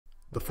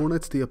The Four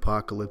Knights of the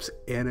Apocalypse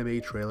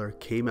anime trailer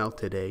came out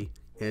today,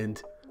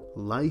 and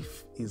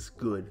life is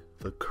good.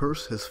 The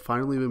curse has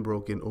finally been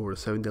broken over the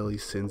Seven Deadly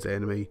Sins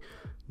anime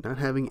not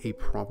having a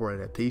proper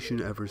adaptation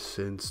ever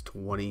since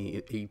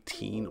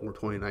 2018 or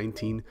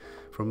 2019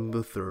 from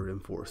the third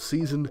and fourth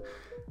season,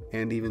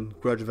 and even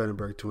Grudge of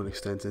Edinburgh to an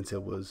extent since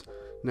it was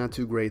not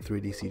too great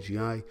 3D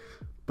CGI.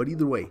 But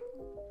either way,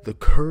 the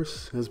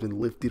curse has been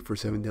lifted for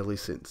Seven Deadly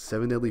Sins.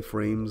 Seven Deadly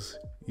Frames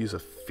is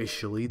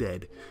officially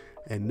dead,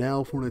 and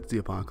now Four Knights of the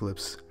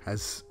Apocalypse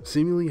has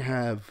seemingly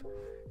have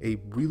a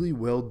really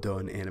well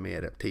done anime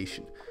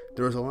adaptation.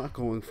 There is a lot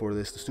going for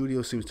this. The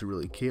studio seems to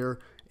really care,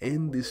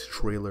 and this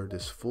trailer,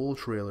 this full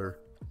trailer,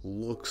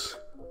 looks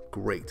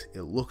great.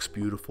 It looks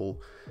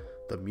beautiful.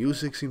 The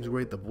music seems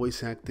great. The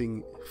voice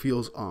acting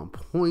feels on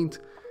point,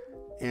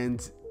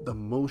 and the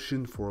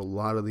motion for a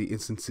lot of the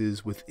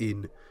instances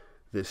within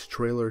this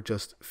trailer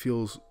just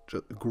feels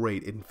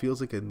great. It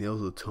feels like it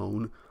nails the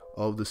tone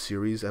of the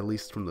series, at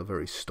least from the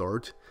very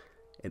start,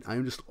 and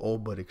I'm just all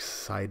but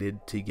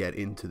excited to get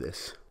into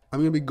this. I'm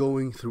going to be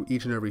going through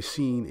each and every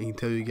scene and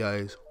tell you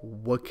guys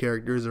what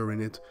characters are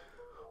in it,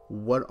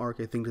 what arc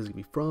I think this is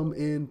going to be from,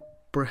 and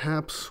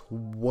perhaps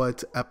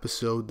what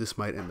episode this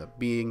might end up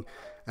being,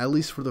 at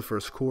least for the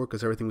first core,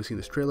 because everything we see in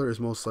this trailer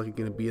is most likely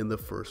going to be in the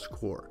first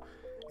core.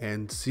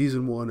 And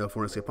season 1 of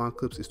Four Knights of the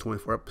Apocalypse is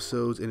 24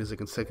 episodes and is a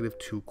consecutive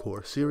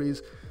 2-core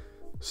series.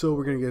 So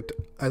we're going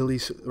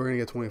to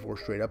get 24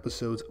 straight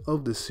episodes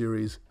of this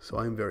series, so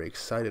I'm very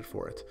excited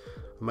for it.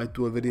 I might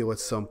do a video at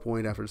some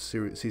point after the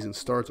season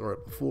starts or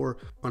before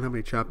on how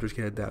many chapters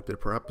get adapted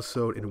per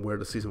episode and where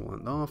the season will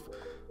end off.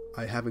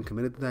 I haven't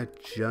committed to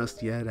that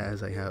just yet,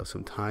 as I have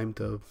some time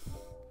to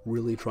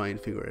really try and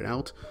figure it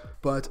out.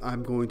 But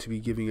I'm going to be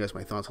giving you guys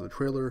my thoughts on the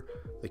trailer,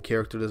 the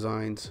character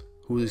designs,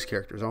 who these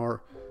characters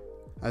are,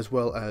 as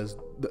well as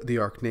the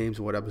arc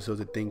names, what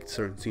episodes I think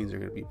certain scenes are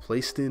going to be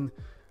placed in.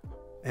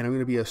 And I'm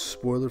going to be as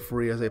spoiler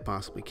free as I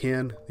possibly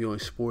can. The only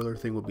spoiler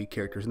thing will be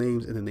characters'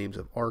 names and the names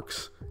of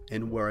arcs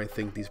and where I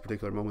think these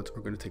particular moments are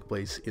going to take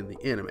place in the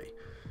anime.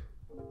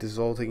 This is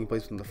all taking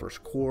place from the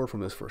first core, from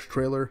this first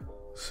trailer,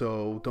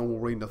 so don't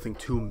worry, nothing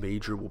too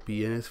major will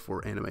be in it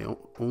for anime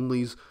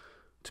onlys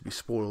to be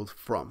spoiled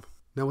from.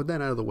 Now with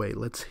that out of the way,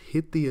 let's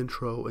hit the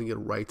intro and get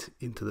right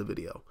into the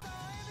video.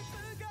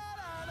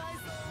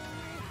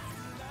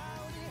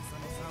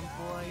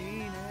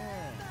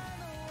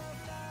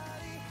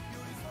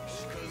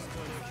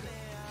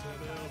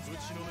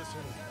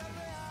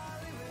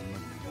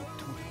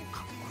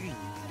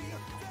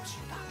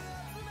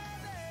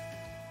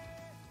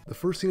 The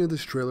first scene of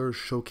this trailer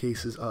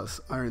showcases us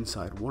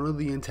Ironside, one of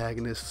the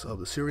antagonists of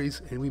the series,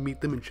 and we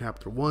meet them in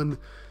chapter 1,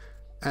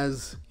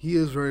 as he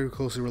is very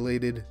closely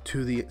related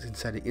to the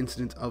inciting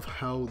incident of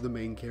how the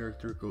main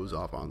character goes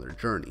off on their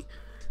journey.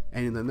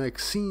 And in the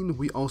next scene,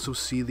 we also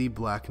see the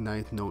Black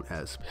Knight known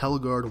as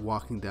Pelgard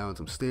walking down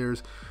some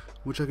stairs,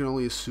 which I can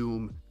only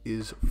assume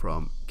is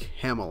from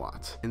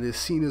Camelot. And this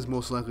scene is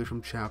most likely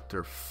from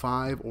chapter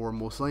 5 or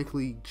most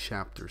likely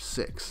chapter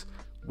 6.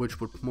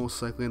 Which would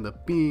most likely end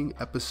up being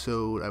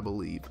episode, I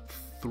believe,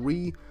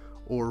 3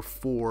 or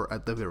 4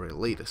 at the very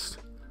latest.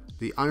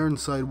 The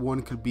Ironside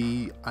one could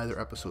be either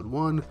episode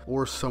 1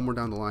 or somewhere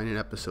down the line in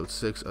episode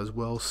 6 as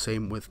well.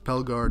 Same with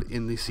Pelgard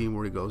in the scene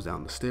where he goes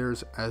down the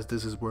stairs, as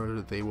this is where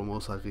they will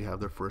most likely have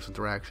their first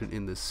interaction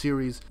in this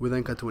series. We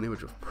then cut to an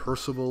image of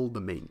Percival,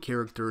 the main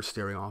character,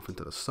 staring off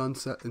into the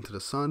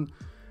sun,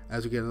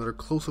 as we get another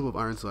close-up of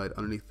Ironside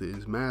underneath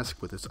his mask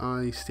with his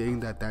eye, stating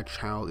that that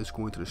child is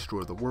going to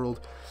destroy the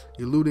world,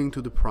 alluding to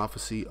the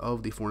prophecy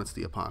of the Four Knights of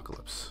the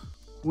Apocalypse,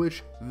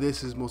 which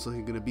this is most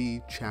likely going to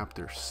be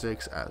chapter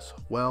 6 as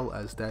well,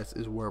 as that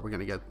is where we're going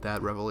to get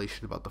that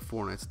revelation about the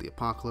Four Knights of the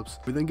Apocalypse.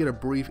 We then get a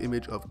brief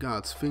image of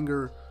God's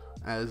finger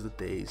as the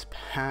days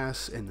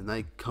pass and the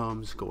night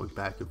comes, going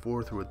back and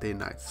forth through a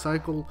day-night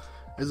cycle,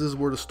 as this is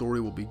where the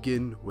story will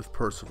begin with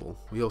Percival.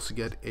 We also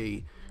get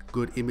a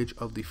good image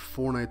of the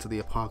Four Knights of the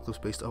Apocalypse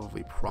based off of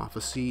a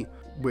prophecy,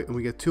 and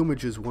we get 2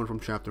 images, one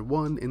from chapter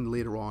 1 and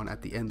later on at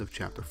the end of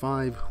chapter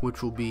 5,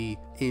 which will be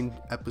in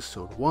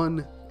episode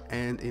 1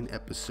 and in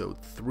episode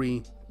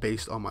 3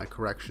 based on my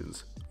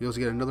corrections. We also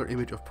get another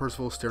image of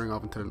Percival staring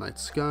off into the night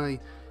sky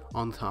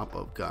on top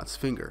of God's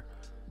finger,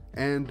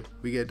 and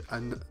we get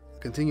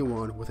continue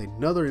on with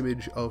another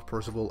image of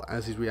Percival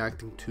as he's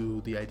reacting to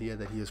the idea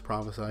that he has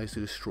prophesied to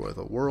destroy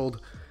the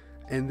world.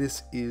 And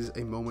this is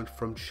a moment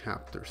from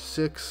chapter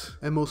 6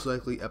 and most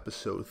likely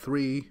episode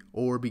 3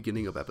 or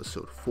beginning of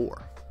episode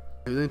 4.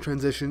 And then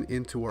transition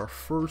into our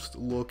first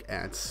look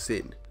at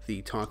Sin,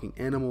 the talking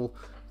animal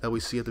that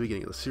we see at the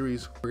beginning of the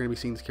series. We're going to be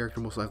seeing this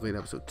character most likely in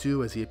episode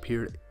 2, as he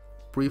appeared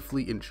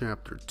briefly in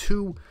chapter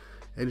 2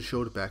 and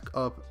showed back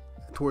up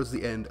towards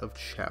the end of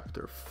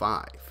chapter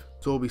 5.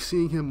 So we'll be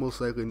seeing him most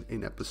likely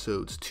in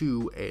episodes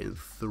 2 and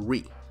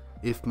 3.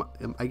 If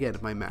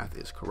my math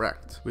is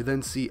correct. We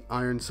then see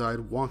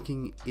Ironside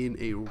walking in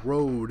a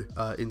road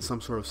in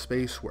some sort of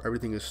space where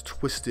everything is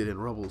twisted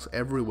and rubbles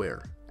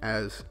everywhere.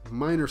 As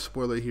minor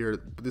spoiler here,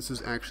 this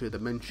is actually a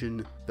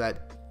dimension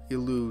that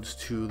alludes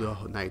to the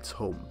Knight's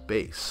home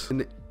base.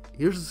 And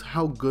Here's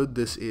how good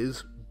this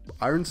is.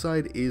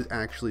 Ironside is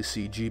actually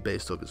CG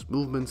based on his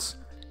movements,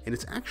 and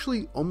it's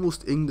actually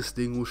almost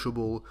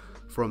indistinguishable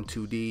from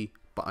 2D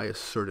by a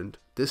certain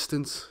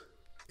distance,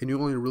 and you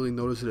only really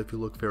notice it if you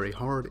look very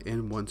hard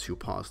and once you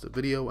pause the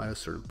video at a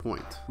certain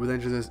point. We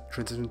then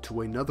transition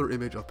to another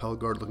image of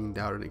Pelgard looking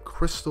down at a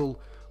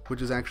crystal,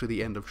 which is actually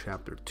the end of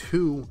chapter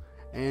 2,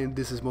 and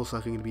this is most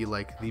likely going to be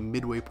like the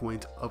midway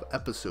point of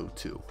episode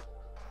 2.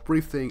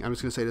 Brief thing, I'm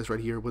just going to say this right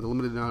here, with the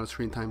limited amount of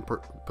screen time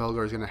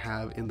Pelgard is going to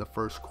have in the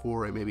first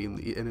core and maybe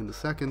in the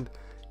second,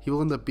 he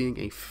will end up being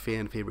a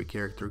fan favorite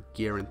character,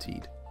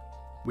 guaranteed.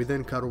 We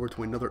then cut over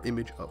to another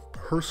image of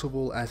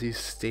Percival as he's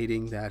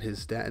stating that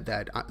his dad,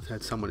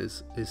 that someone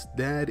is his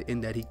dad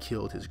and that he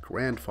killed his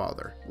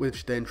grandfather,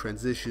 which then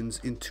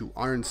transitions into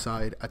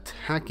Ironside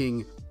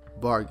attacking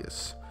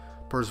Vargas,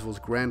 Percival's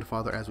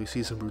grandfather, as we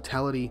see some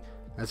brutality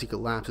as he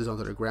collapses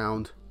onto the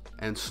ground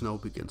and snow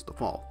begins to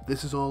fall.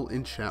 This is all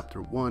in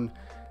chapter 1,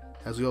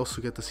 as we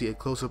also get to see a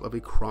close-up of a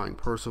crying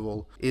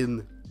Percival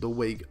in the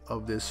wake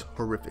of this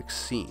horrific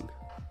scene.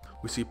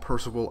 We see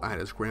Percival at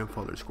his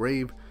grandfather's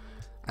grave,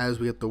 as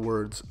we get the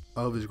words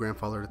of his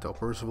grandfather to tell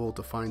Percival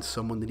to find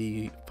someone that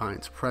he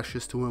finds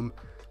precious to him,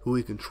 who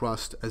he can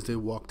trust as they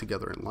walk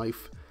together in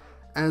life,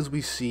 as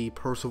we see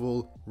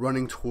Percival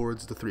running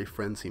towards the 3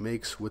 friends he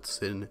makes with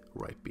Sin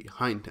right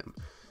behind him.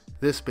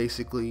 This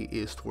basically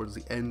is towards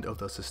the end of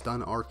the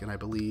Sistana arc, and I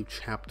believe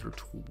chapter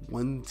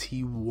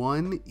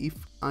 21, if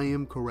I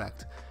am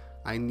correct.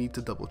 I need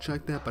to double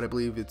check that, but I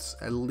believe it's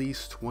at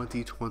least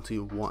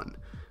 2021,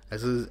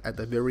 as it is at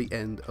the very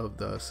end of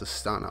the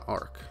Sistana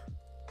arc.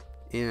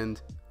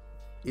 And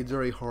it's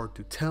very hard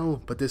to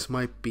tell, but this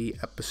might be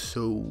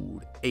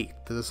episode 8.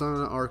 The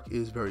Sistana arc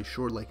is very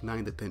short, like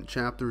 9 to 10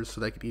 chapters,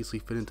 so that could easily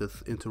fit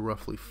into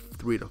roughly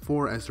 3 to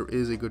 4, as there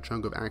is a good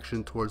chunk of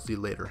action towards the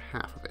later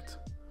half of it.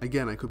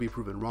 Again, I could be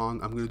proven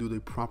wrong. I'm going to do the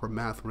proper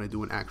math when I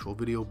do an actual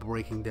video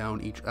breaking down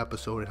each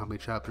episode and how many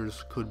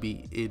chapters could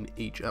be in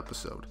each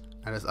episode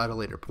at a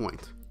later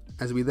point.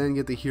 As we then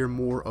get to hear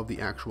more of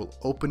the actual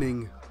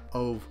opening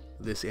of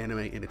this anime,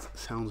 and it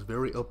sounds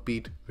very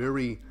upbeat,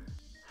 very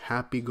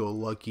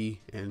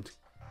happy-go-lucky, and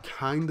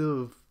kind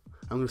of,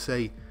 I'm going to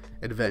say,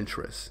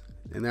 adventurous.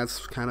 And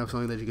that's kind of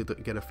something that you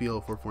get a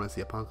feel for Fortnite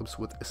the Apocalypse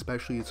with,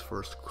 especially its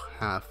first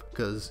half,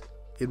 because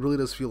it really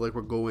does feel like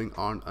we're going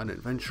on an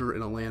adventure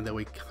in a land that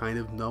we kind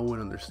of know and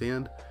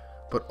understand,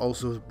 but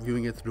also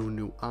viewing it through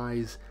new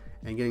eyes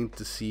and getting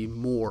to see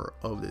more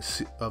of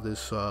this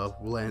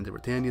land in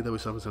Britannia that we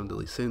saw in some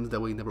Deadly Sins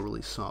that we never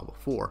really saw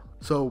before.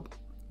 So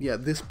yeah,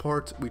 this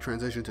part we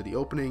transition to the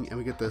opening and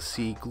we get to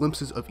see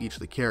glimpses of each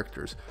of the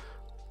characters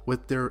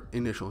with their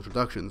initial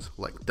introductions,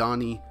 like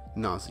Donnie,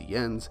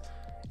 Nazienz,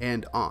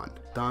 and On.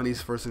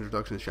 Donnie's first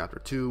introduction is chapter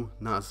 2,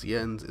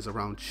 Nazienz is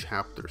around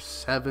chapter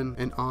 7,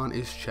 and On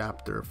is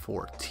chapter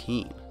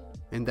 14.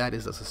 And that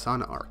is the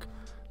Sistana arc.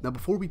 Now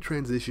before we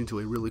transition to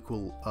a really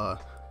cool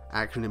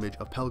action image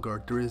of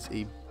Pelgard, there is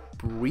a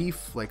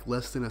brief, like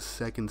less than a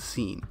second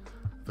scene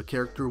of a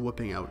character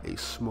whipping out a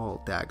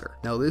small dagger.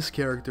 Now this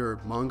character,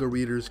 manga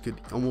readers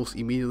could almost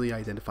immediately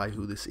identify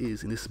who this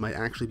is, and this might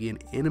actually be an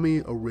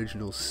anime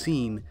original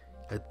scene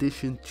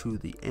addition to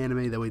the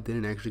anime that we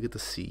didn't actually get to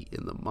see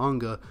in the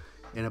manga,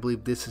 and I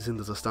believe this is in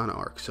the Sistana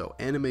arc. So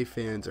anime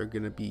fans are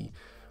going to be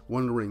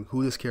wondering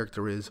who this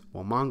character is,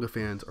 while manga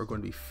fans are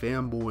going to be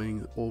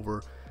fanboying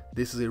over.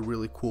 This is a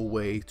really cool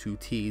way to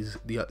tease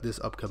this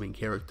upcoming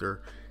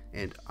character,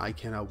 and I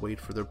cannot wait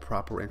for their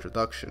proper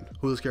introduction.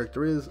 Who this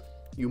character is,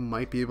 you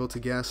might be able to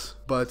guess,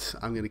 but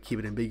I'm going to keep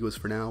it ambiguous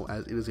for now,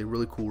 as it is a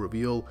really cool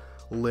reveal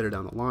later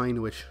down the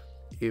line, which,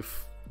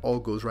 if all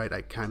goes right,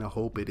 I kind of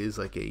hope it is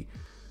like a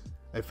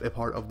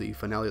part of the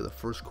finale of the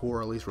first core,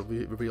 or at least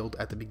revealed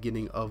at the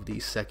beginning of the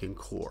second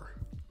core.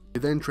 We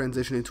then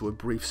transition into a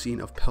brief scene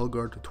of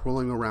Pelgard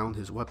twirling around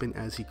his weapon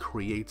as he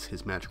creates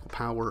his magical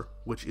power,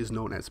 which is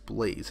known as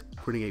Blaze,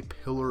 creating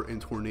a pillar and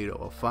tornado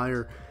of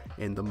fire,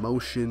 and the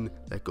motion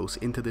that goes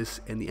into this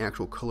and the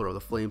actual color of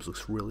the flames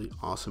looks really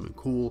awesome and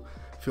cool,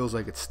 feels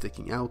like it's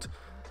sticking out.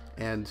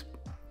 And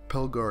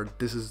Pelgard,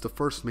 this is the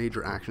first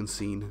major action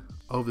scene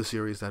of the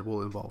series that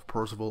will involve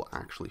Percival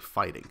actually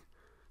fighting.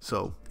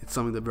 So it's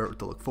something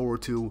to look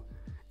forward to,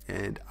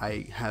 and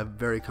I have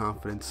very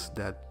confidence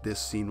that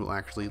this scene will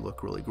actually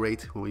look really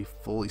great when we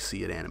fully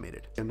see it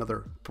animated.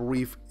 Another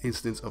brief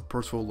instance of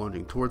Percival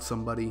lunging towards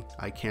somebody.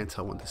 I can't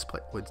tell when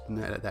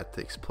that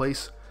takes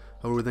place.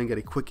 However, we then get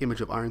a quick image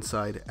of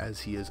Ironside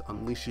as he is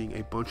unleashing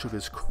a bunch of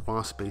his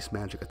cross-based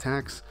magic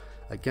attacks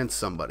against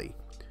somebody,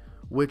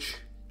 which,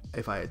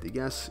 if I had to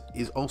guess,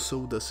 is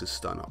also the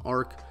Sistana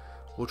arc,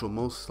 which will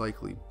most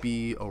likely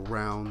be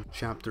around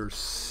chapter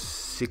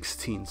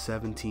 16,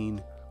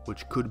 17,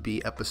 which could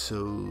be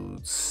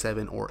episode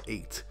 7 or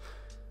 8.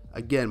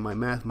 Again, my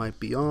math might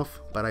be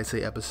off, but I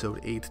say episode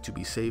 8 to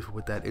be safe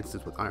with that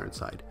instance with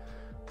Ironside.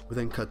 We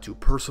then cut to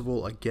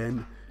Percival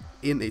again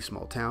in a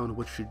small town,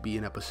 which should be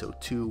in episode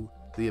 2,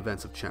 the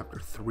events of chapter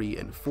 3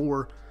 and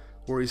 4,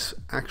 where he's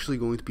actually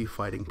going to be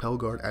fighting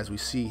Pelgard. As we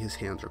see, his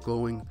hands are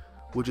glowing,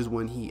 which is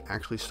when he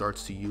actually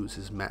starts to use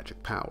his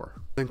magic power.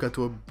 Then cut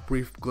to a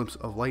brief glimpse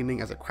of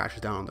lightning as it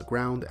crashes down on the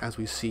ground, as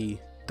we see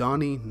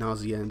Donnie,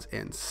 Nazienz,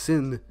 and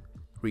Sin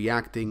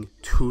reacting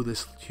to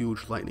this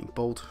huge lightning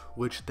bolt,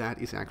 which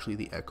that is actually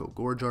the Echo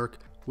Gorge arc,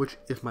 which,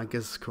 if my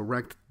guess is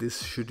correct,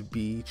 this should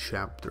be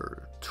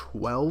chapter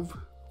 12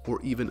 or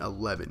even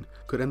 11.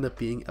 Could end up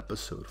being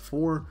episode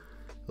 4,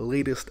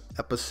 latest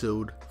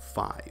episode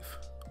 5.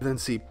 We then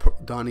see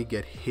Donnie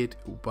get hit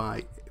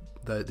by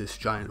this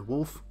giant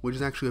wolf, which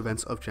is actually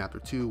events of chapter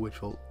 2,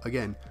 which will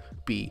again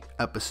be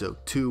episode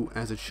 2,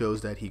 as it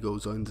shows that he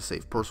goes on to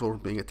save Percival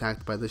from being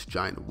attacked by this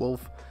giant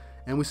wolf.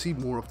 And we see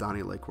more of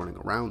Donnie like running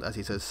around as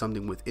he says,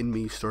 "Something within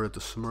me started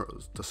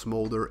to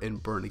smolder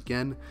and burn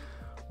again,"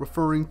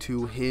 referring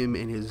to him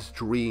in his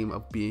dream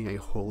of being a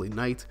holy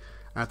knight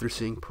after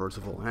seeing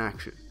Percival in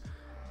action.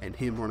 And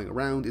him running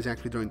around is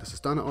actually during the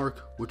Sistana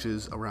arc, which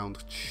is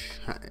around,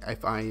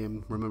 if I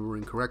am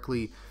remembering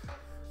correctly,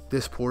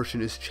 this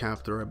portion is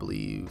chapter, I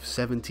believe,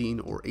 17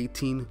 or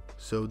 18,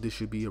 so this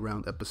should be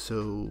around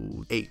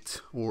episode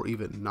 8 or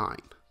even 9,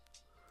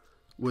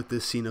 with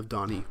this scene of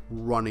Donnie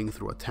running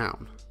through a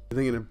town. I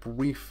think in a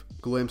brief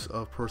glimpse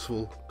of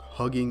Percival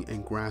hugging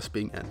and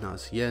grasping at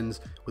Nazienz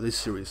with a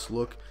serious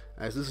look,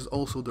 as this is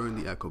also during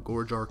the Echo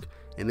Gorge arc,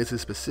 and this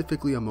is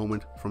specifically a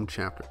moment from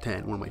chapter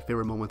 10, one of my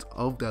favorite moments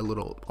of that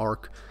little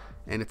arc,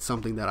 and it's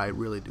something that I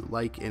really do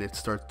like, and it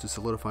starts to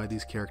solidify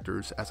these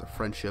characters as a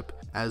friendship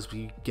as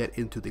we get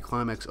into the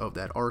climax of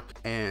that arc.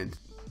 And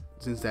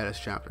since that is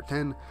chapter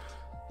 10,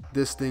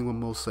 this thing will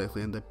most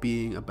likely end up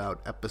being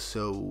about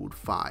episode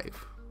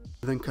 5.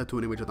 Then cut to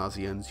an image of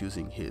Nazienz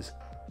using his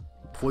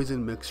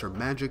poison mixer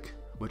magic,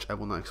 which I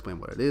will not explain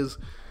what it is,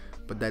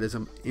 but that is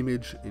an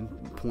image in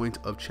point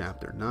of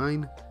chapter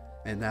 9,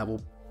 and that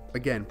will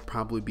again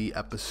probably be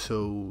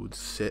episode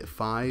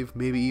 5,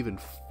 maybe even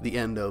the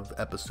end of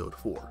episode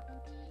 4.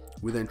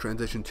 We then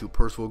transition to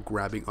Percival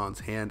grabbing Ann's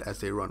hand as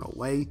they run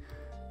away,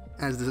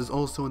 as this is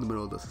also in the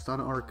middle of the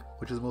Sistana arc,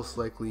 which is most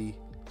likely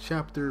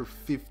chapter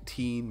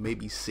 15,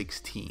 maybe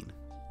 16,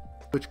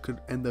 which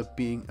could end up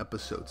being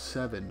episode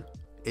 7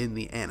 in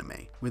the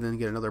anime. We then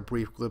get another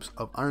brief glimpse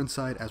of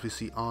Ironside as we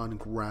see Ann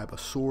grab a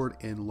sword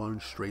and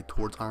lunge straight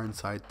towards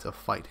Ironside to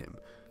fight him.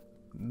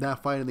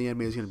 That fight in the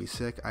anime is going to be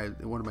sick.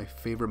 One of my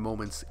favorite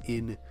moments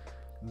in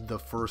the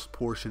first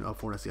portion of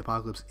Four Knights of the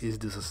Apocalypse is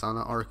the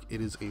Sistana arc. It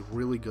is a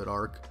really good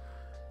arc,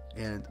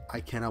 and I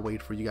cannot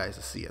wait for you guys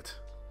to see it.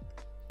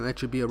 And that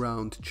should be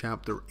around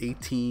chapter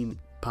 18,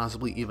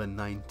 possibly even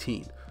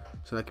 19.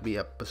 So that could be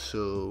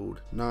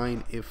episode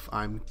 9 if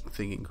I'm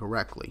thinking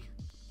correctly.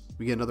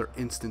 We get another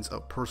instance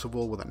of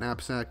Percival with a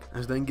knapsack,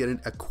 as then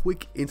get a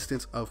quick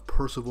instance of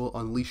Percival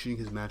unleashing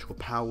his magical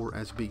power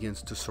as he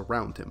begins to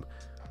surround him,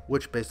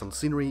 which based on the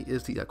scenery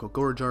is the Echo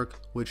Gorge arc,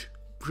 which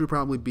should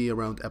probably be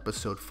around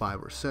episode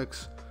 5 or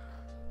 6,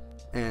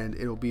 and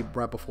it'll be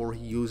right before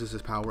he uses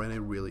his power in a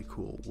really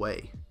cool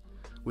way.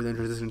 We then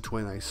transition to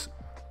a nice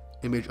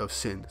image of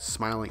Sin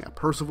smiling at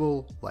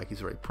Percival like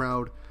he's very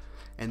proud,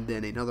 and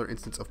then another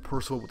instance of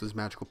Percival with his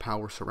magical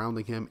power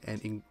surrounding him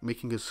and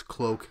making his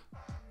cloak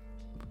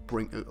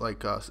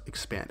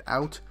expand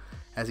out,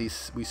 as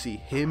we see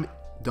him,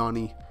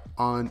 Donnie,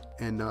 Ann,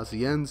 and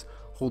Nazienz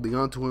holding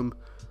on to him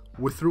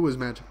through his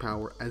magic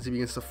power as he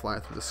begins to fly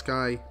through the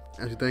sky,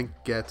 as we then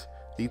get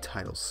the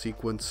title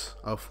sequence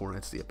of Four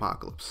Knights of the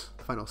Apocalypse.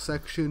 The final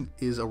section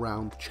is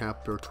around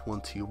chapter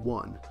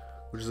 21,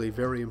 which is a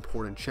very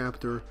important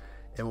chapter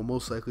and will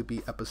most likely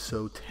be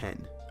episode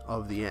 10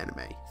 of the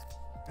anime,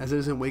 as it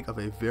is in wake of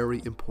a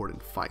very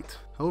important fight.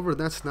 However,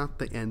 that's not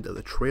the end of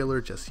the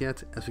trailer just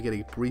yet, as we get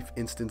a brief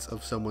instance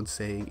of someone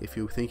saying, "If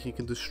you think you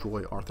can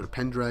destroy Arthur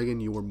Pendragon,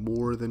 you are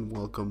more than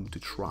welcome to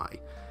try,"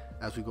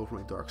 as we go from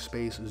a dark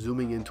space,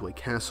 zooming into a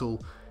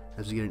castle,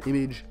 as we get an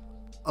image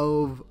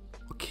of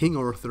King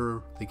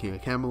Arthur, the King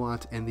of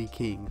Camelot, and the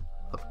King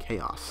of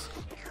Chaos,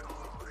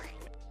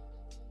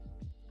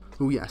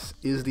 who, yes,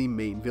 is the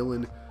main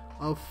villain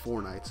of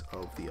Four Knights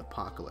of the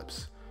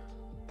Apocalypse.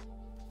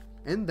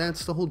 And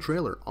that's the whole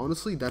trailer.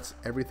 Honestly, that's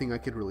everything I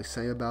could really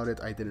say about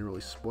it. I didn't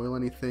really spoil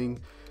anything.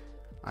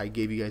 I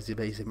gave you guys the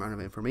basic amount of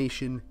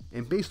information,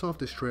 and based off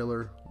this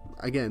trailer,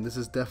 again, this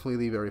is definitely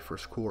the very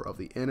first core of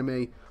the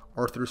anime.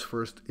 Arthur's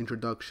first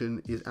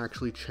introduction is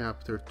actually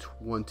chapter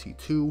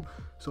 22,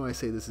 so I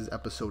say this is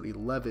episode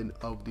 11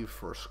 of the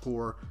first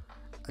core.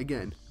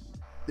 Again,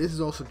 this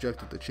is all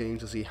subjective to change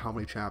to see how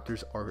many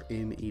chapters are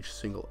in each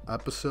single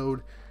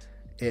episode,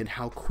 and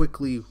how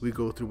quickly we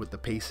go through with the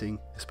pacing,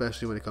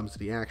 especially when it comes to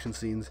the action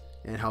scenes,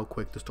 and how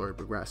quick the story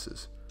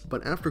progresses.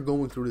 But after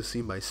going through this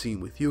scene by scene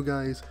with you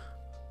guys,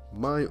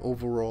 my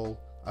overall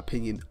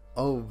opinion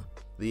of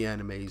the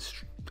anime's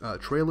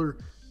trailer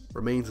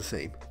remains the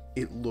same.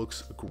 It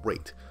looks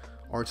great.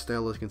 Art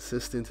style is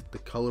consistent, the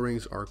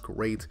colorings are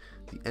great,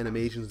 the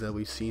animations that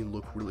we've seen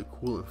look really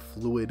cool and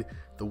fluid,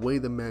 the way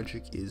the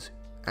magic is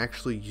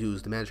actually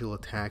used, the magical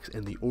attacks,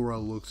 and the aura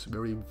looks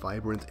very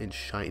vibrant and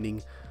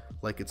shining,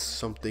 like it's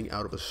something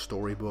out of a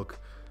storybook.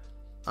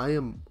 I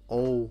am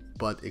all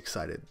but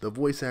excited. The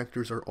voice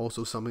actors are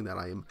also something that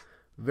I am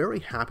very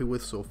happy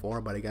with so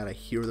far, but I gotta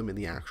hear them in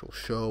the actual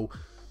show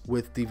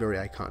with the very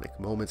iconic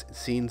moments and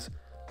scenes.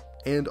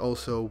 And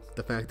also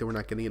the fact that we're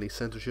not getting any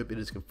censorship, it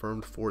is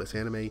confirmed for this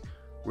anime,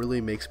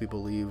 really makes me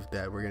believe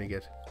that we're gonna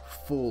get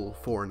full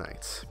 4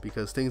 nights,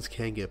 because things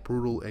can get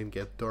brutal and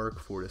get dark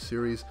for this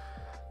series,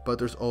 but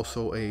there's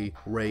also a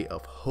ray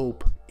of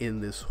hope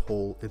in this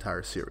whole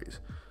entire series.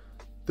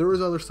 There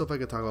is other stuff I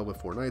could talk about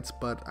with 4 nights,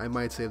 but I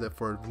might save that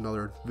for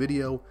another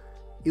video.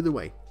 Either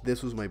way,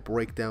 this was my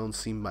breakdown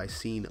scene by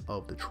scene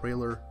of the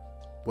trailer,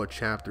 what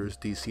chapters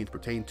these scenes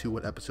pertain to,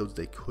 what episodes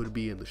they could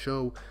be in the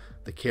show,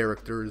 the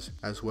characters,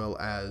 as well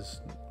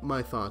as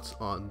my thoughts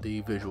on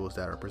the visuals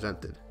that are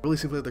presented. Really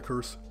simply, the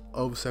curse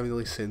of 7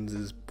 Deadly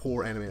Sins'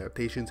 poor anime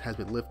adaptations has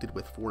been lifted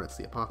with 4 Nights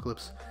the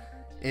Apocalypse,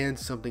 and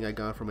something I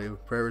got from a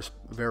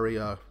very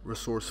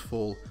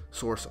resourceful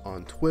source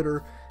on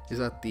Twitter is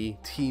that the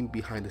team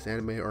behind this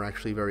anime are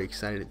actually very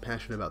excited and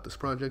passionate about this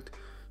project,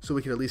 so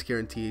we can at least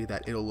guarantee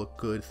that it'll look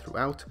good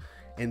throughout,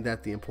 and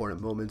that the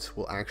important moments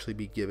will actually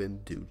be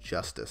given due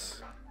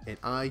justice. And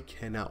I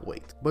cannot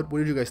wait. But what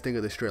did you guys think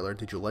of this trailer?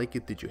 Did you like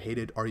it? Did you hate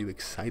it? Are you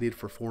excited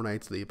for 4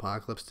 Nights of the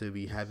Apocalypse to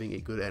be having a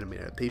good anime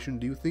adaptation?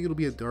 Do you think it'll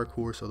be a dark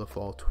horse of the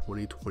fall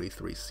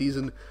 2023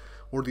 season?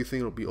 Or do you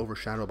think it'll be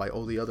overshadowed by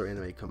all the other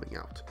anime coming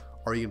out?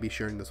 Are you going to be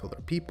sharing this with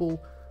other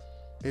people?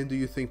 And do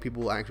you think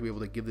people will actually be able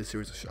to give this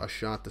series a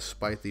shot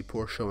despite the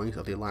poor showings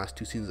of the last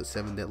 2 seasons of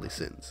 7 Deadly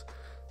Sins?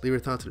 Leave your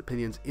thoughts and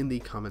opinions in the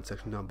comment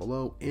section down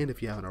below, and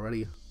if you haven't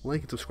already, like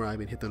and subscribe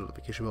and hit the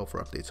notification bell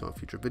for updates on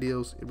future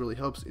videos. It really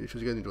helps, and it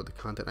shows you guys enjoy the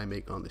content I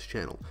make on this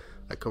channel.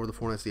 I cover the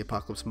 4 Nights of the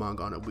Apocalypse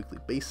manga on a weekly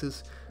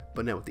basis,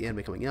 but now with the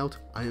anime coming out,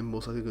 I am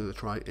most likely going to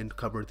try and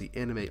cover the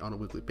anime on a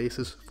weekly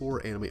basis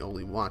for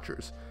anime-only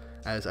watchers,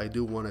 as I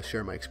do want to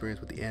share my experience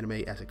with the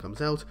anime as it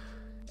comes out,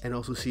 and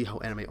also see how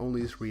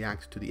anime-onlys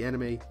react to the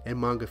anime, and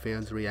manga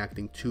fans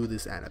reacting to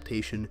this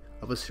adaptation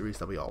of a series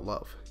that we all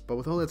love. But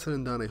with all that said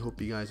and done, I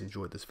hope you guys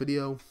enjoyed this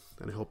video,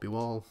 and I hope you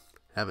all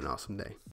have an awesome day.